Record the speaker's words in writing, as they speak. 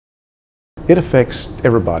It affects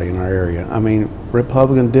everybody in our area. I mean,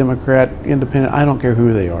 Republican, Democrat, Independent, I don't care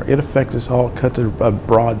who they are. It affects us all, cuts a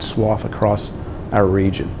broad swath across our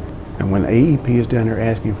region. And when AEP is down there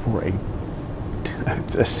asking for a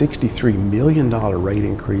 $63 million rate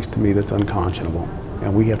increase, to me that's unconscionable.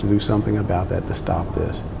 And we have to do something about that to stop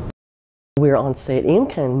this. We're on set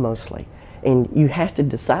income mostly, and you have to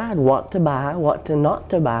decide what to buy, what to not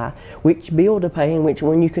to buy, which bill to pay, and which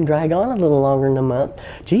one you can drag on a little longer in a month.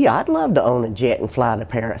 Gee, I'd love to own a jet and fly to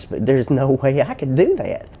Paris, but there's no way I could do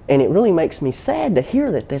that. And it really makes me sad to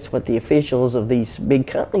hear that that's what the officials of these big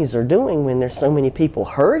companies are doing when there's so many people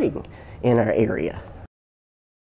hurting in our area.